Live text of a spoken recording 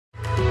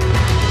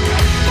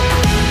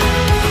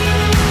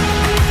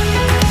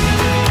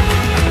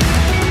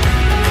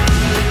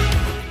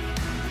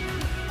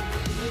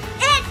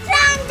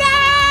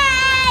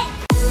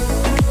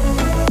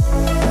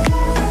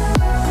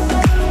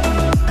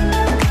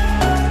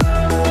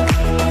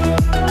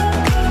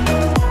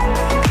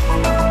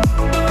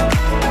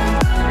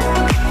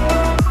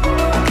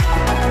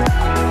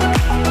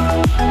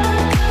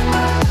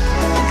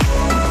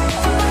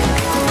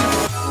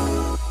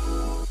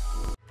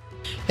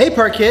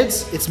Park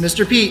kids, it's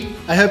Mr. Pete.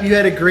 I hope you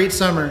had a great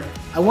summer.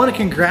 I want to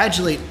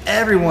congratulate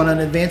everyone on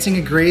advancing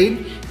a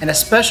grade and a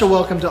special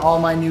welcome to all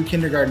my new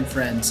kindergarten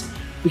friends.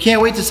 We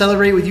can't wait to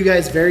celebrate with you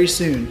guys very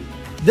soon.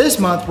 This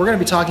month, we're going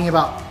to be talking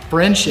about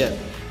friendship,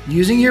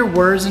 using your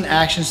words and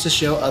actions to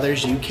show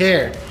others you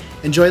care.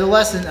 Enjoy the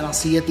lesson, and I'll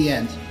see you at the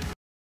end.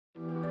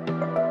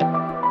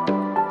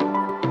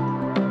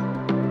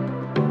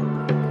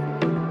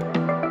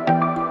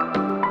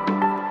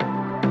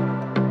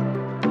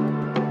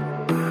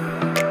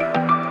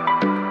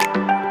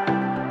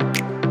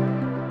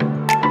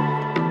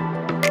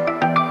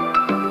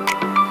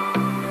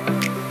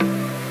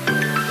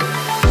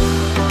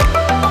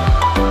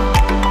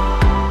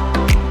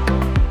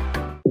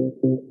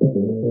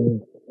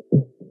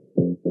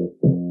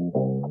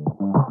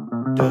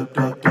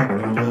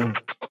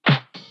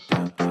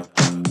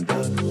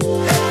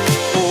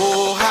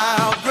 Oh,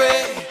 how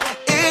great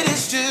it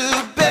is to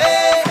be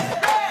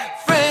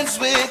friends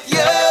with you.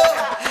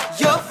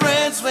 You're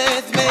friends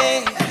with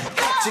me.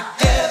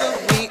 Together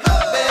we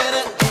are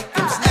better. It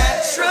comes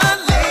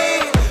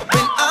naturally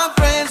when I'm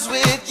friends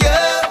with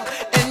you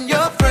and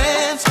you're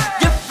friends with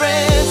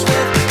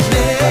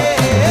me.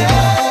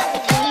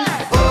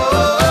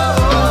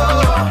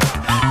 Oh,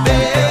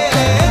 babe.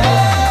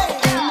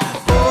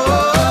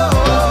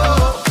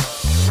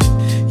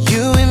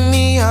 You and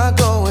me are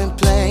going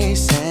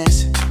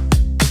places,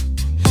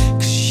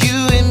 'cause you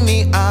and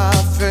me are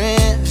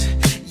friends,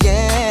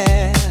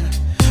 yeah.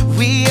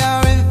 We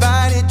are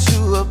invited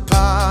to a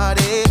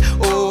party,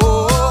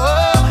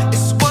 oh,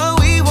 it's one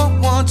we won't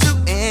want to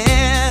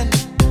end.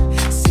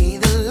 See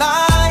the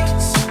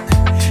lights,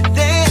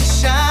 they're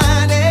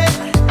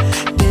shining,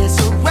 dance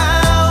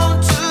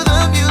around to the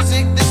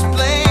music that's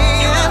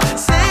playing,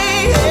 say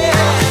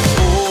yeah.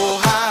 Oh,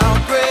 how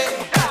great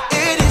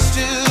it is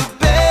to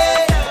be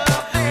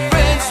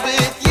friends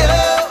with you,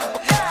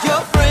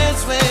 you're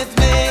friends with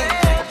me.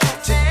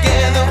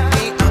 Together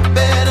we are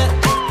better.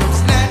 It comes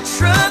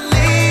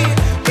naturally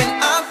when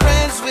I'm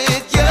friends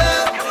with you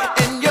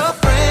and you're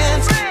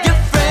friends with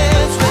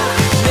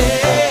me.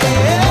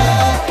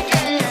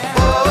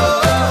 Oh,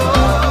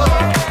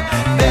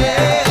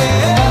 babe.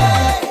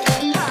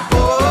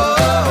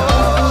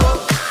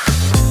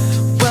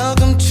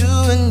 Welcome to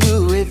a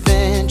new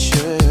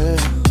adventure.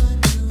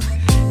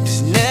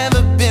 There's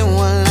never been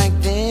one like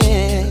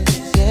this,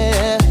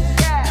 yeah.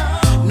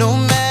 No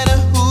matter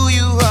who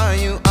you are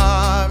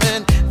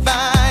invited.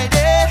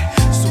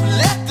 So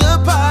let the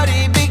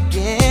party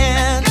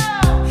begin.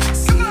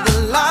 See the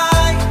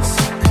lights,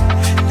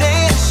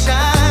 they're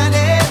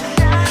shining,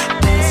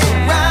 dance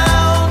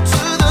around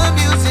to the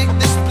music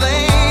that's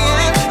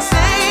playing,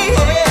 say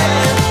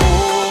yeah.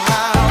 Oh,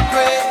 how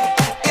great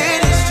it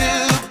is to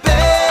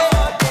be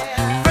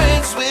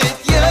friends with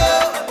you,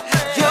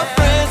 you're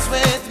friends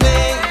with me.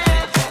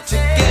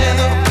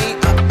 Together we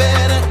are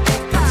better.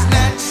 It comes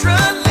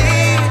naturally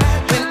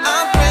when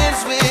I'm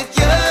friends with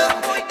you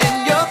and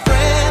you're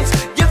friends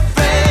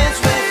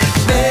with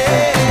me.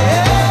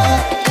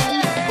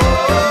 Oh,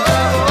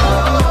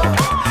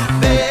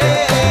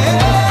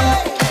 babe.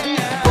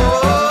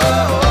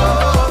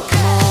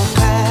 Come on,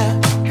 clap.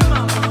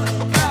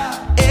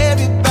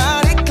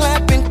 Everybody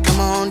clapping, come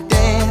on,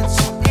 dance.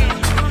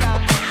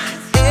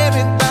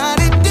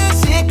 Everybody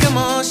dancing, come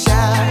on,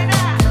 shout.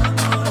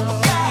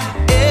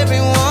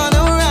 Everyone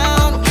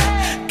around,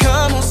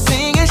 come on,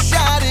 sing and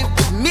shout it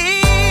with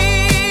me.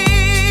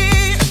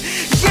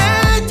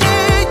 Yeah,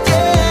 yeah,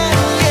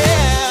 yeah,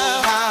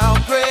 yeah. How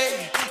great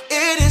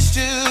it is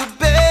to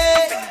be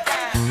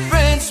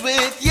friends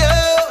with you,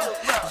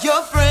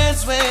 you're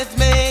friends with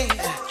me.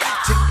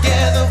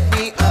 Together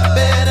we are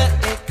better.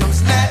 It comes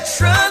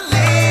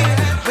naturally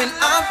when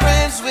I'm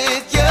friends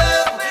with you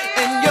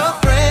and you're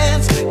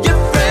friends with me.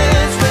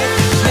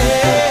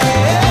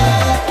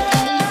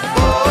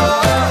 Oh,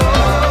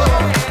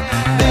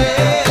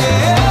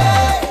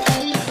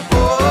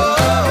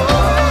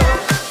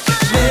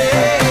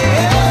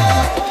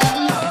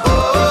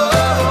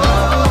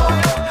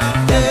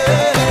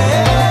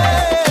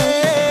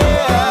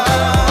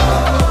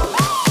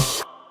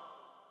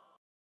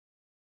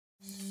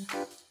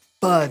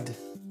 Bud.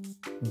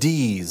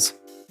 D's.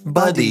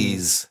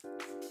 Buddies.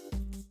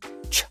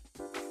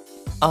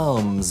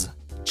 Chums.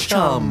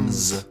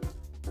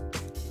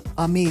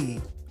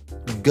 Ami.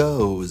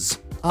 Goes.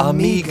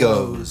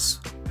 Amigos.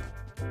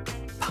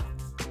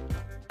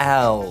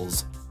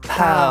 Als.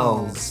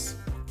 Pals.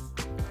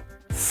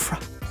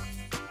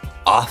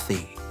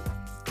 Frothy.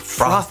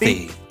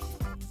 Frothy.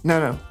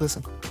 No,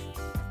 listen.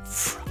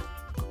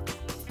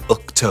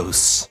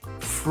 Fructose.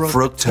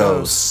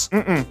 Fructose.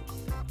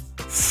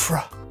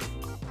 Fra.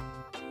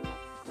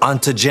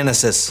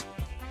 Ontogenesis.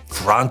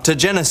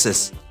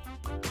 Frontogenesis.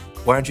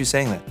 Why aren't you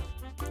saying that?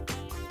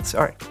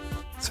 Sorry.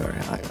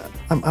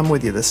 I'm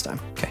with you this time.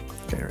 Okay.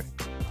 Okay, right.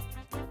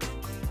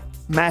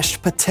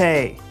 Mashed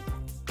pate.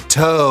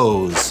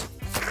 Toes.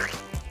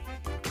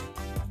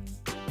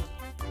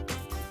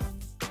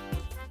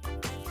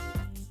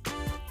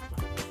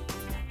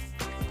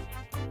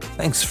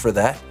 Thanks for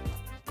that.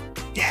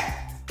 Yeah.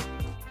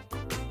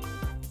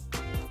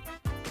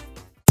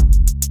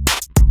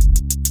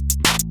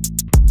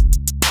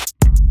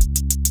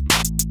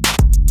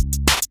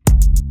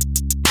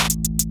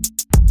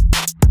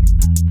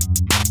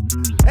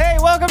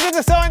 to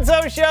the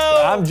So-and-So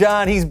Show. I'm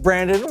John, he's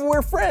Brandon, and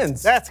we're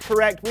friends. That's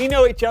correct. We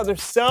know each other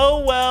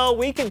so well,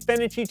 we can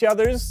finish each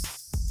other's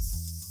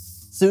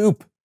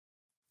Soup.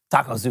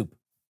 Taco soup.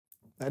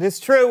 That is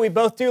true. We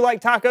both do like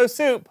taco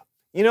soup.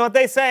 You know what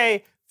they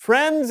say,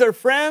 friends are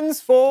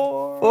friends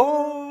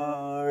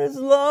For as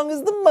long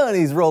as the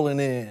money's rolling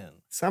in.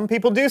 Some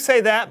people do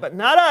say that, but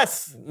not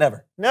us.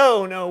 Never.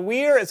 No,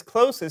 we're as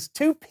close as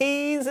two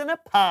peas in a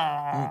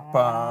pod.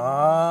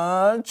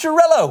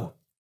 Poncherello.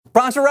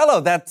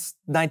 Poncherello, that's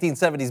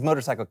 1970s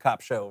motorcycle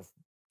cop show of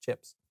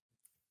chips.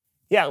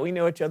 Yeah, we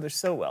know each other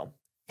so well.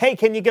 Hey,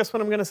 can you guess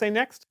what I'm going to say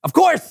next? Of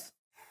course!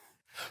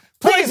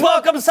 Please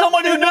welcome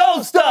someone who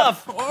knows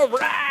stuff! All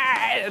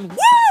right!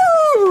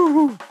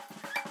 Woo!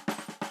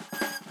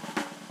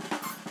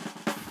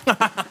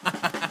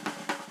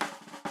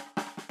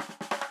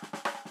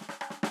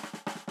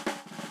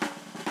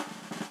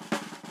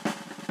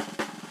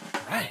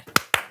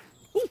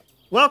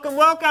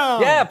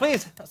 Welcome. Yeah,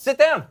 please, sit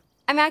down.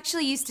 I'm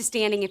actually used to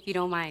standing if you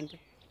don't mind.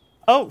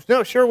 Oh,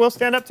 no, sure, we'll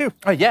stand up too.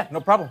 Oh, yeah, no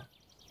problem.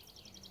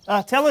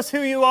 Tell us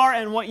who you are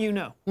and what you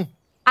know.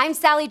 I'm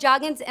Sally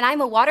Joggins, and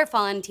I'm a water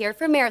volunteer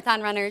for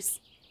marathon runners.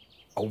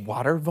 A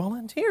water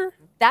volunteer?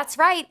 That's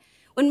right.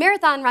 When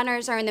marathon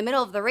runners are in the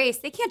middle of the race,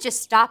 they can't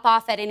just stop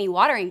off at any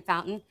watering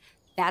fountain.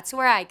 That's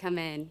where I come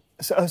in.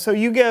 So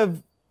you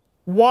give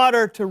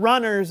water to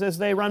runners as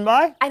they run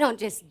by? I don't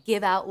just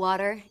give out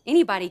water.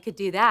 Anybody could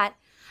do that.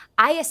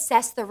 I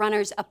assess the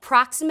runners'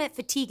 approximate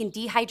fatigue and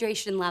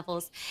dehydration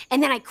levels,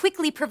 and then I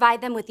quickly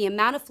provide them with the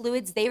amount of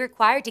fluids they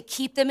require to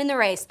keep them in the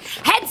race.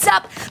 Heads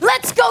up!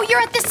 Let's go!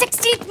 You're at the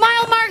 16th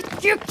mile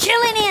mark! You're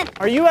killing it!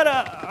 Are you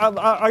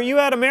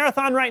at a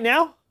marathon right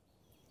now?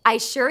 I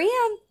sure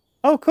am.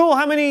 Oh, cool.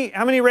 How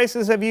many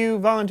races have you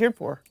volunteered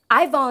for?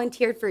 I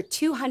volunteered for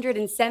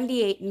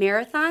 278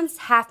 marathons,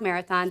 half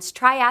marathons,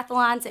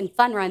 triathlons, and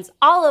fun runs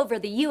all over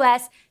the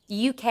US,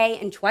 the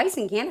UK, and twice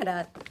in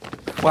Canada.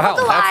 Wow,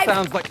 Look that alive.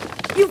 sounds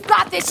like... You've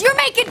got this. You're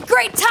making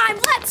great time.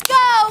 Let's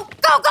go.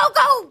 Go, go,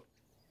 go.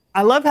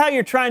 I love how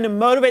you're trying to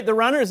motivate the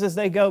runners as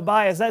they go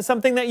by. Is that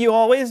something that you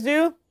always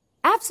do?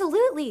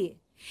 Absolutely.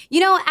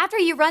 You know, after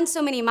you run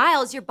so many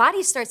miles, your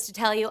body starts to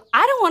tell you,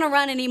 I don't want to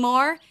run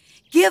anymore.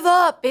 Give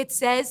up, it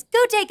says.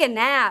 Go take a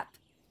nap.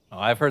 Oh,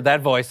 I've heard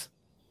that voice.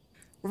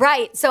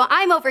 Right. So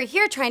I'm over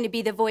here trying to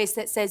be the voice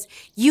that says,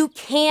 you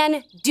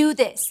can do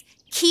this.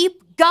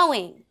 Keep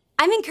going.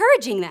 I'm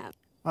encouraging them.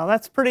 Well,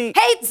 that's pretty...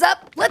 Heads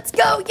up. Let's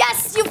go.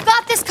 Yes, you've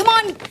got this. Come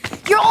on.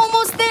 You're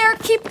almost there.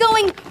 Keep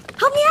going.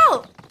 Help me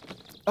out.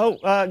 Oh,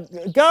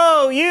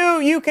 go.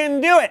 You can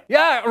do it.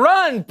 Yeah,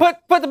 run. Put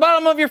the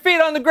bottom of your feet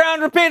on the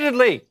ground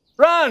repeatedly.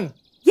 Run.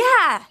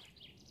 Yeah.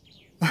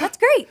 That's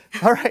great.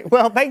 All right.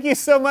 Well, thank you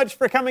so much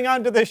for coming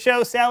on to the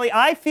show, Sally.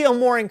 I feel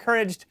more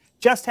encouraged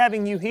just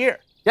having you here.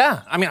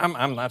 Yeah, I mean,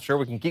 I'm not sure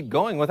we can keep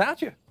going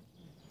without you.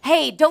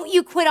 Hey, don't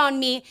you quit on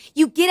me.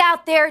 You get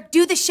out there,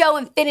 do the show,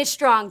 and finish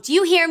strong. Do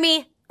you hear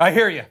me? I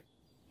hear you.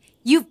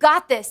 You've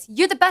got this.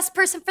 You're the best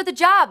person for the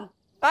job.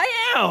 I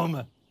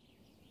am.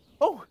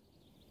 Oh.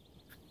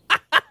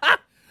 I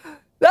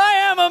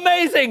am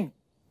amazing.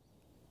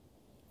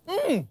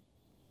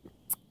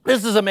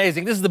 This is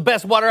amazing. This is the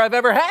best water I've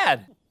ever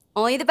had.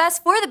 Only the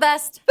best for the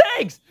best.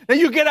 Thanks. Now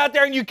you get out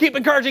there and you keep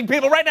encouraging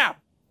people right now.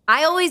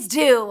 I always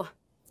do.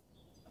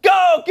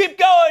 Go, keep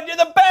going. You're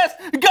the best.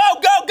 Go,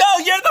 go, go.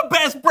 You're the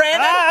best,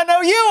 Brandon. I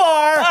know you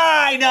are.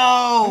 I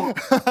know.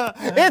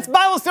 It's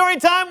Bible story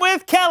time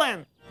with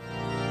Kellen.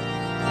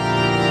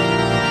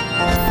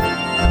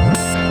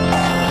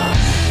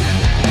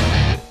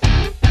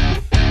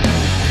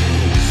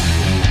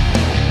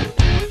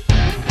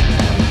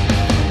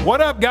 What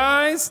up,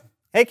 guys?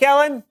 Hey,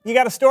 Kellen, you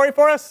got a story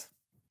for us?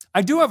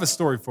 I do have a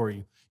story for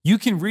you. You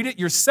can read it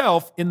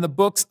yourself in the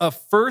books of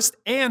 1st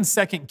and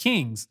 2nd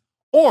Kings,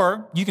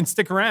 or you can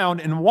stick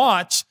around and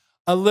watch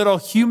a little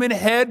human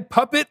head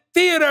puppet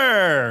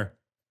theater.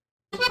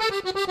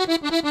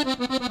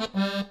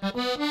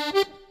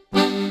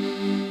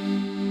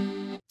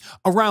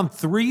 Around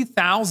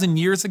 3,000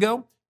 years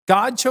ago,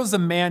 God chose a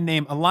man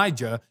named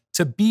Elijah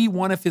to be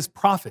one of his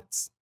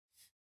prophets.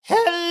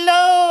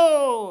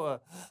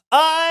 Hello!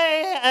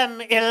 I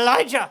am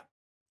Elijah.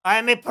 I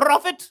am a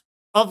prophet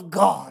of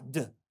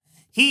God.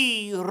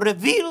 He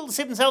reveals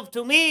himself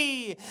to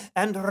me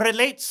and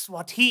relates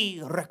what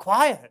he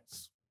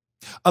requires.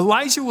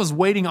 Elijah was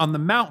waiting on the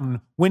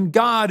mountain when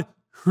God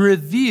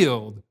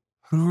revealed.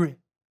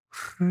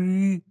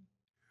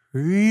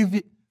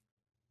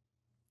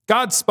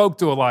 God spoke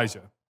to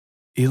Elijah.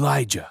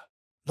 Elijah,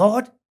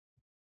 Lord?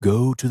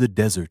 go to the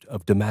desert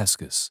of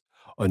Damascus.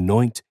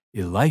 Anoint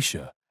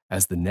Elisha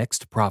as the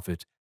next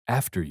prophet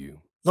after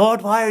you.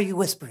 Lord, why are you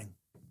whispering?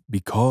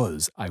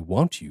 Because I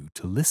want you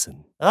to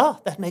listen.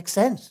 Oh, that makes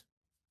sense.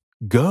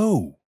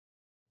 Go.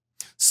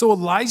 So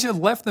Elijah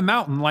left the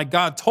mountain like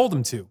God told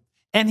him to,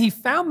 and he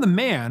found the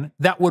man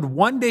that would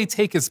one day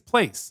take his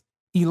place,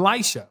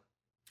 Elisha.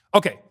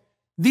 Okay,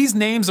 these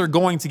names are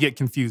going to get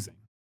confusing.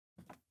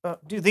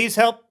 Do these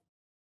help?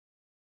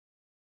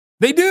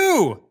 They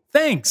do.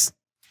 Thanks.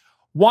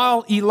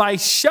 While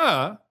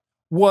Elisha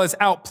was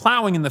out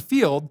plowing in the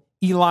field,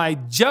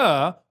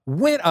 Elijah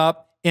went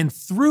up and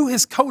threw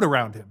his coat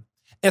around him,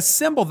 a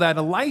symbol that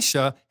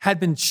Elisha had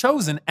been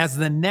chosen as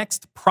the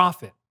next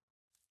prophet.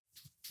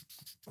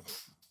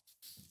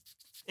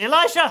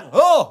 Elisha!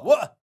 Oh,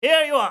 what?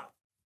 Here you are.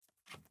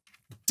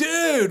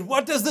 Dude,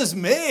 what does this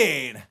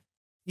mean?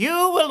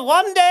 You will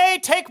one day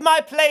take my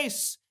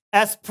place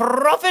as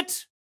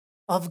prophet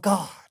of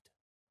God.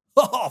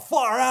 Oh,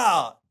 far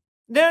out.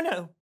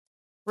 No.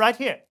 Right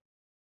here.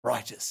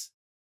 Righteous.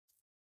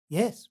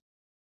 Yes.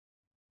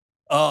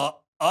 I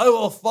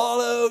will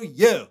follow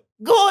you.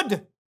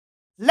 Good.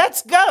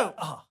 Let's go.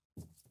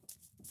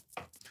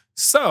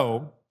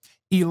 So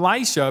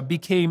Elisha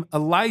became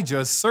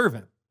Elijah's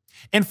servant.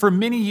 And for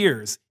many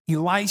years,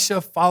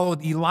 Elisha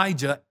followed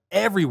Elijah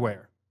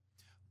everywhere.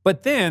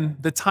 But then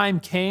the time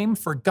came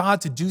for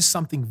God to do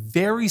something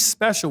very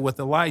special with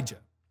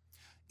Elijah.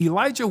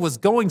 Elijah was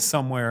going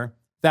somewhere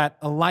that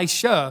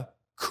Elisha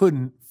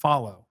couldn't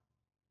follow.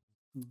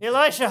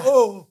 Elisha,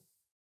 Oh,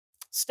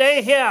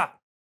 stay here.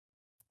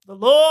 The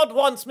Lord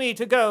wants me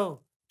to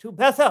go to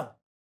Bethel.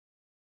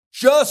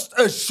 just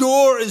as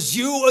sure as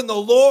you and the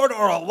Lord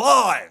are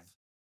alive,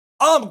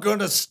 I'm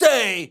gonna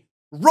stay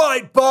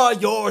right by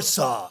your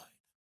side.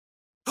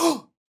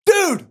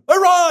 Dude,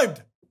 I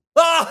rhymed!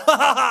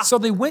 So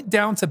they went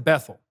down to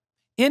Bethel.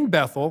 In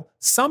Bethel,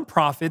 some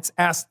prophets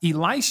asked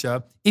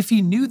Elisha if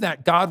he knew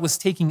that God was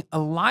taking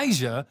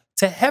Elijah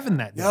to heaven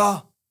that day. Yeah,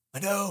 I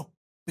know.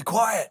 Be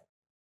quiet.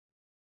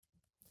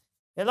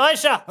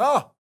 Elisha,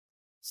 Oh,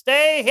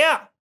 stay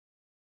here.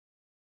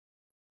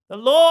 The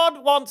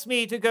Lord wants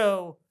me to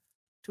go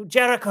to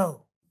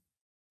Jericho.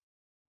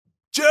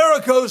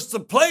 Jericho's the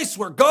place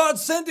where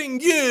God's sending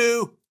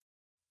you.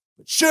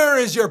 But sure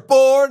as you're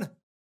born,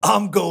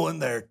 I'm going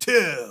there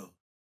too.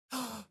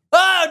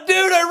 Ah,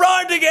 dude, I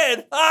rhymed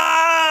again.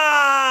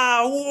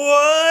 Ah,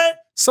 what?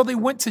 So they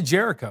went to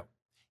Jericho.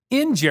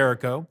 In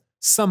Jericho,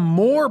 some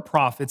more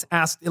prophets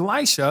asked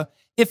Elisha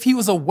if he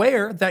was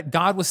aware that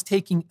God was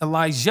taking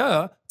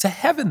Elijah to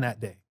heaven that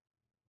day.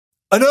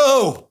 I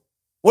know.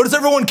 What does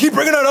everyone keep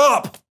bringing it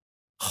up?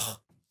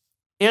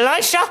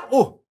 Elisha,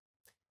 Oh,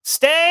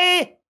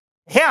 stay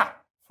here.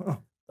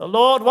 The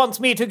Lord wants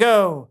me to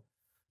go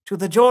to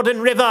the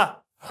Jordan River.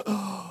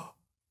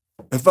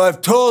 if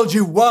I've told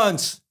you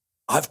once,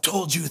 I've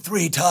told you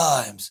 3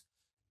 times.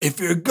 If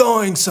you're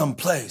going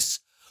someplace,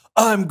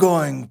 I'm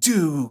going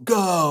to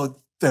go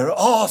there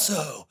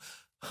also.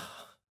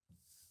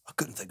 I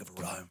couldn't think of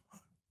a rhyme.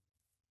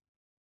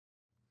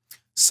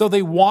 So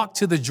they walked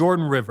to the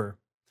Jordan River.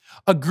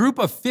 A group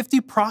of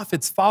 50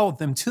 prophets followed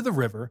them to the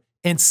river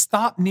and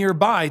stopped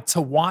nearby to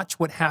watch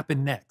what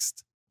happened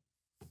next.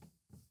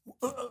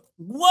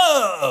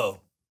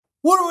 Whoa!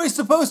 What are we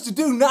supposed to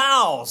do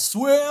now?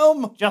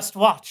 Swim? Just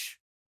watch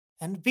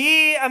and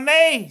be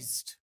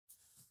amazed.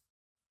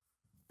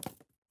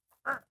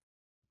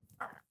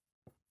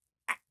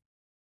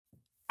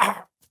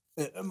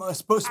 Am I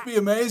supposed to be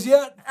amazed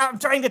yet? I'm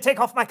trying to take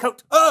off my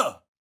coat. Oh!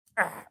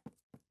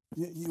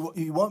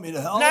 You want me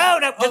to help?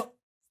 No,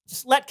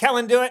 just let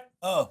Kellen do it.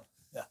 Oh,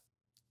 yeah.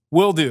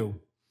 Will do.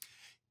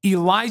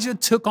 Elijah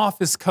took off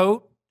his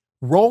coat,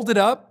 rolled it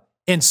up,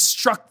 and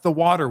struck the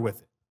water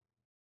with it.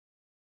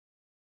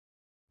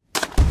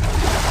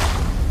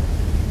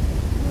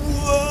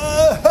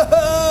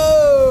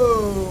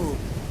 Whoa!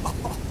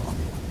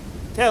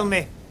 Tell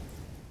me,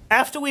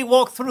 after we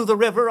walk through the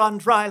river on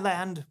dry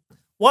land,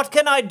 what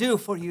can I do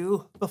for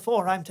you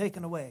before I'm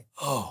taken away?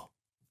 Oh,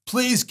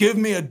 please give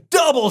me a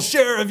double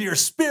share of your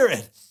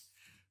spirit.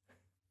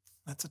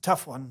 That's a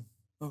tough one.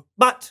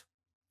 But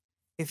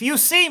if you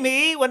see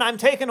me when I'm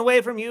taken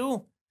away from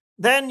you,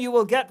 then you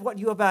will get what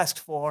you have asked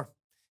for.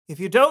 If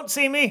you don't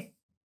see me,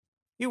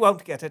 you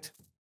won't get it.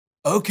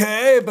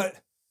 Okay, but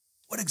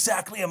what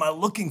exactly am I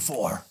looking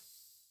for?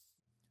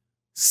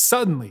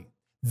 Suddenly,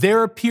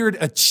 there appeared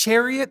a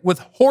chariot with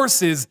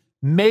horses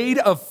made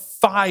of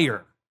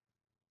fire.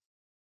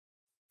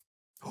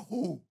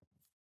 Oh,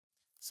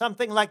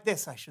 Something like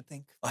this, I should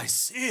think. I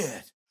see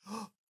it.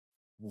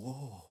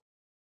 Whoa.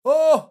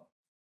 Oh,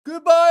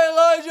 goodbye,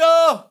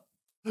 Elijah.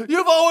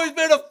 You've always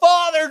been a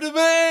father to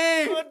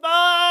me.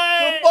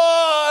 Goodbye!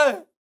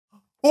 Goodbye.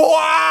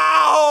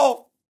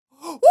 Wow.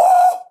 Woo!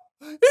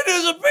 It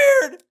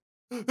disappeared.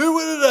 It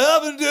went into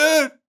heaven,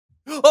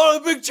 dude. On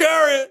a big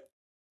chariot.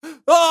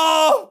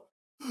 Oh,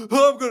 I'm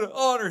going to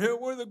honor him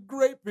with a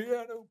great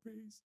piano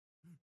piece.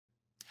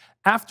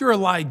 After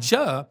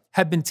Elijah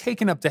had been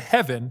taken up to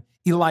heaven,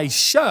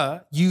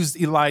 Elisha used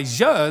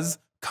Elijah's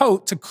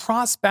coat to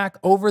cross back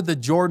over the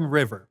Jordan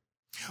River.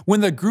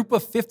 When the group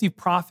of 50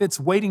 prophets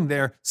waiting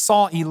there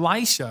saw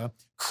Elisha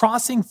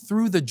crossing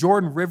through the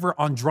Jordan River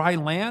on dry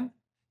land,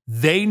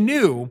 they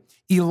knew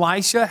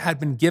Elisha had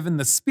been given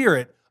the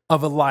spirit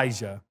of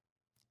Elijah.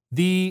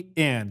 The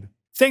end.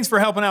 Thanks for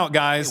helping out,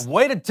 guys.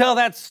 Way to tell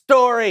that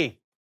story.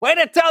 Way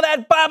to tell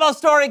that Bible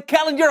story,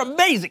 Kellen. You're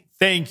amazing.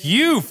 Thank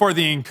you for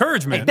the Hey,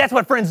 encouragement. that's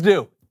what friends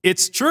do.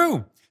 It's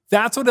true.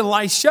 That's what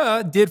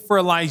Elisha did for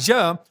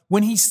Elijah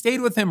when he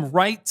stayed with him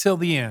right till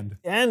the end.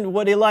 And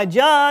what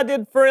Elijah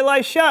did for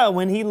Elisha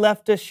when he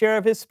left to share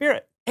of his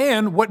Spirit.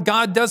 And what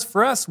God does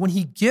for us when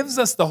he gives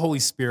us the Holy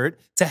Spirit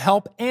to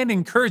help and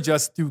encourage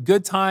us through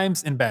good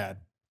times and bad.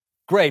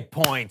 Great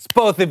points,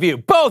 both of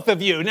you.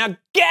 Now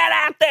get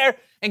out there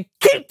and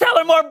keep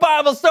telling more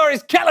Bible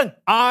stories, Kellen.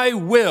 I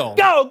will.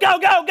 Go, go,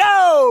 go,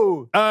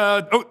 go!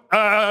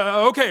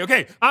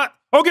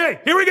 Okay,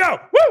 here we go.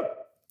 Woo!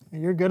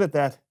 You're good at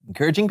that.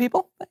 Encouraging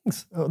people?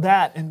 Thanks. Oh,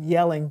 that and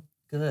yelling.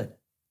 Good.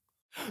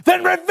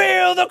 Then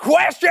reveal the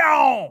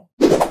question!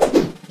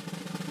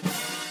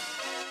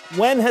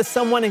 When has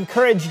someone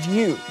encouraged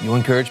you? You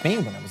encouraged me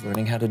when I was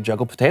learning how to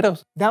juggle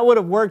potatoes. That would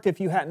have worked if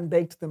you hadn't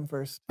baked them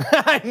first.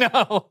 I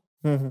know.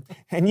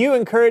 And you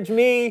encourage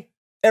me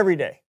every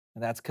day.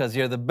 And that's because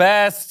you're the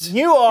best.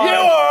 You are. You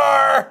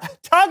are.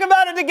 Talk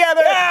about it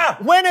together. Yeah.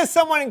 When has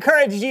someone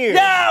encouraged you?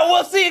 Yeah,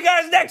 we'll see you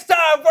guys next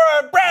time for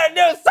a brand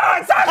new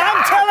song.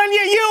 I'm telling you,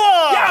 you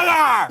are. You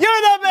are.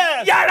 You're the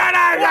best.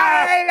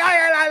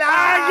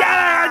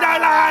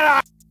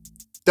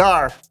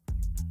 Dar.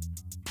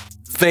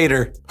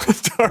 Vader.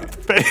 Darth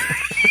Vader.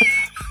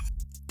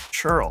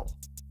 Churl.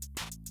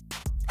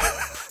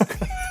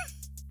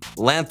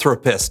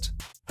 Lanthropist.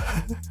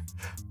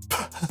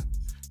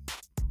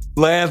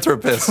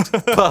 Lanthropist.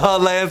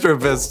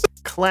 Lanthropist.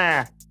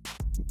 Cla.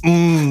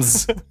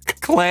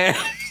 Clan.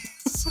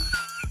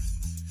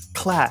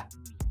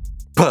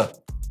 Cla.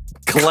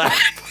 Clan.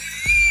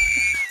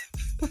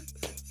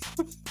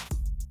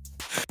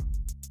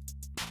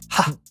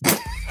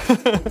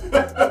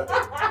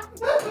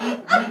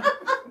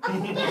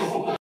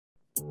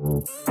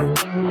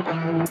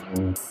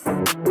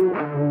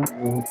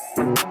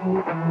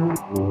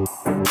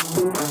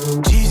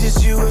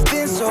 Jesus, you have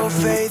been so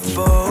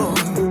faithful.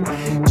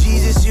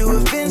 Jesus, you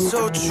have been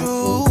so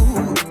true.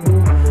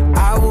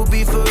 I will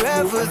be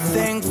forever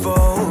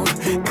thankful,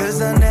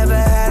 'cause I never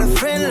had a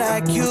friend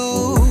like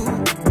you.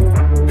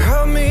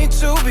 Help me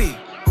to be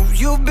who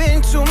you've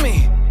been to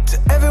me, to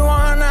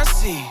everyone I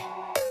see.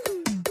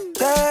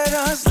 Let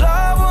us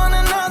love one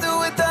another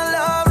with our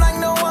love like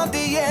no other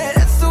yet.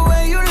 That's the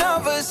way you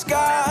love us,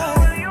 God.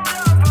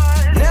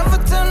 Never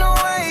turn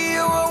away,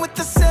 you are with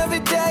us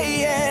every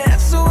day, yeah.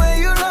 That's the way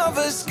you love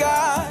us,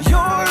 God. Your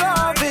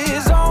love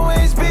has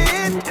always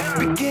been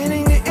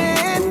beginning to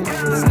end.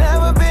 There's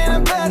never been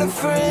a better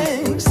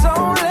friend. So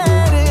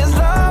let us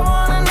love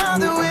one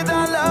another with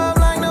our love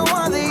like no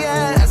other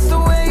yet. That's the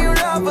way you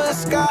love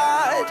us,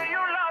 God.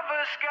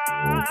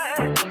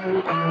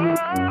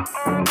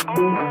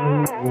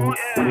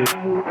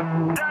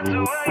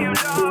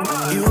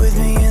 You with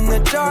me in the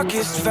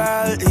darkest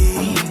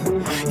valley.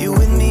 You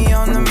with me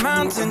on the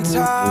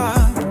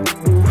mountaintop.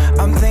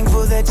 I'm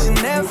thankful that you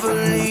never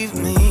leave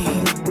me,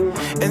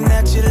 and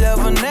that your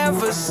love will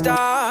never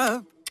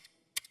stop.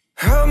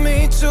 Help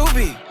me to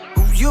be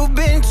who you've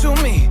been to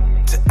me,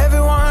 to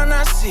everyone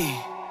I see.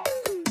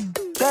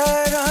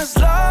 Let us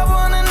love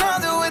one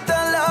another with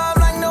our love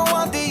like no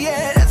other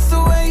yet. That's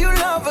the way you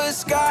love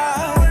us,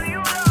 God.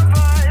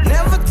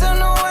 Never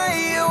turn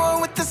away, you are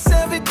with us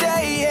every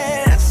day,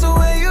 yeah. That's the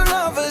way you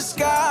love us,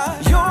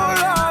 God. Your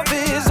love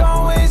has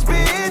always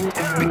been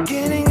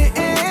beginning to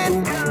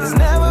end. There's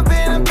never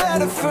been a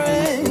better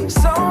friend.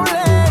 So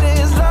let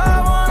us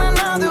love one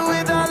another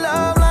with our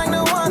love like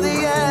no other,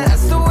 yeah.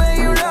 That's the way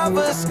you love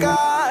us,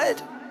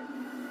 God.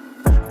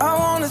 I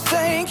wanna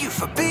thank you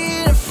for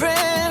being a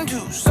friend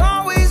who's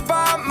always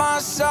by my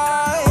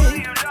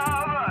side.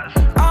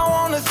 I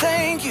wanna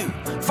thank you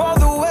for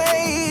the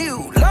way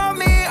you love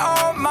me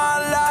all my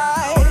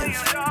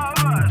life.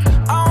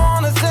 I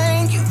wanna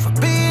thank you for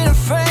being a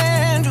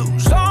friend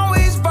who's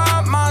always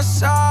by my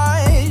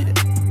side.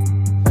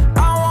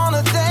 I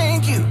wanna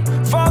thank you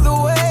for the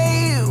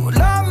way you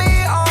love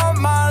me all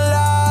my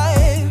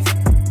life.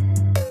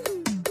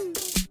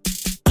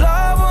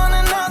 Love one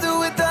another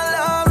with our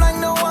love like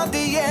no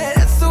other yet.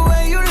 That's the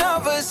way you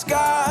love us,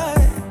 God.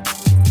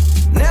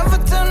 Never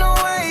turn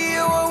away,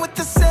 you are with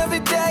us every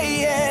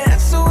day, yeah.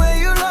 That's the way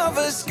you love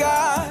us,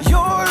 God.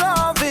 Your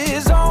love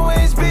has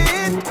always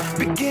been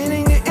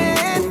beginning to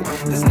end.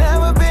 There's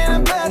never been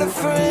a better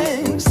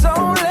friend. So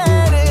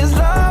let us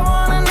love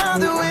one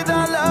another with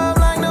our love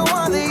like no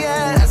other,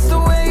 yeah. That's the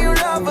way you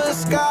love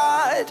us,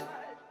 God.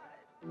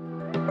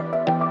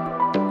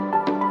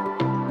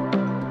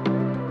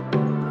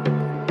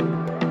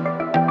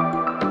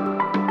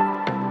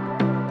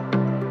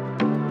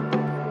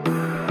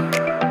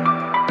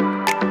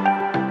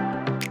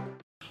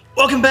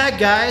 Welcome back,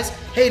 guys.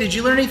 Hey, did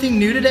you learn anything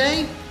new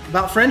today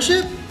about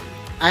friendship?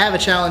 I have a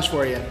challenge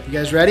for you. You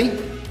guys ready?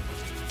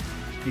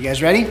 You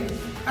guys ready?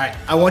 All right,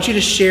 I want you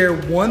to share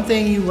one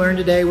thing you learned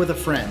today with a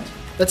friend.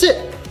 That's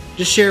it.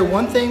 Just share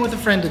one thing with a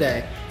friend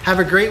today. Have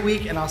a great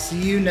week, and I'll see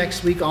you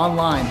next week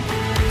online.